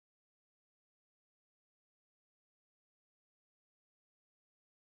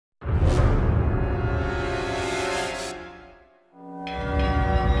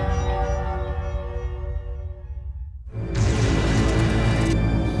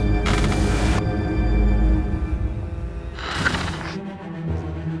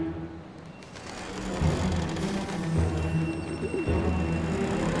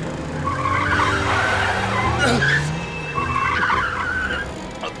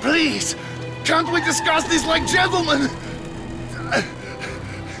Please, can't we discuss this like gentlemen?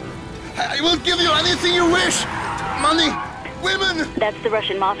 I will give you anything you wish. Money, women. That's the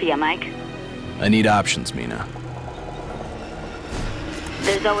Russian Mafia, Mike. I need options, Mina.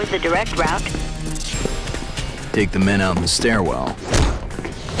 There's always the direct route. Take the men out in the stairwell.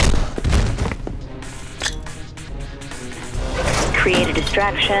 Create a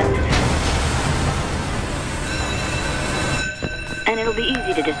distraction. And it'll be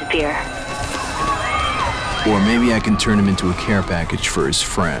easy to disappear. Or maybe I can turn him into a care package for his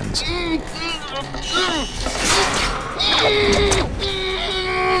friends.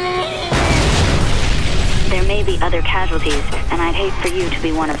 There may be other casualties, and I'd hate for you to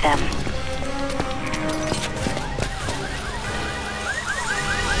be one of them.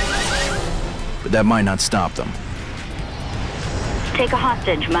 But that might not stop them. Take a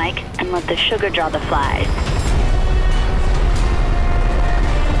hostage, Mike, and let the sugar draw the flies.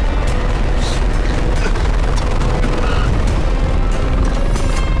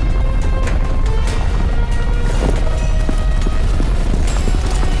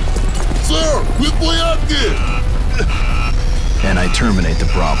 Sir, we поедем! And I terminate the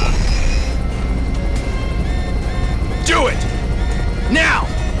problem. Do it! Now!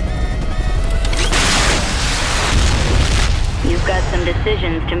 You've got some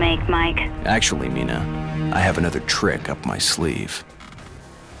decisions to make, Mike. Actually, Mina, I have another trick up my sleeve.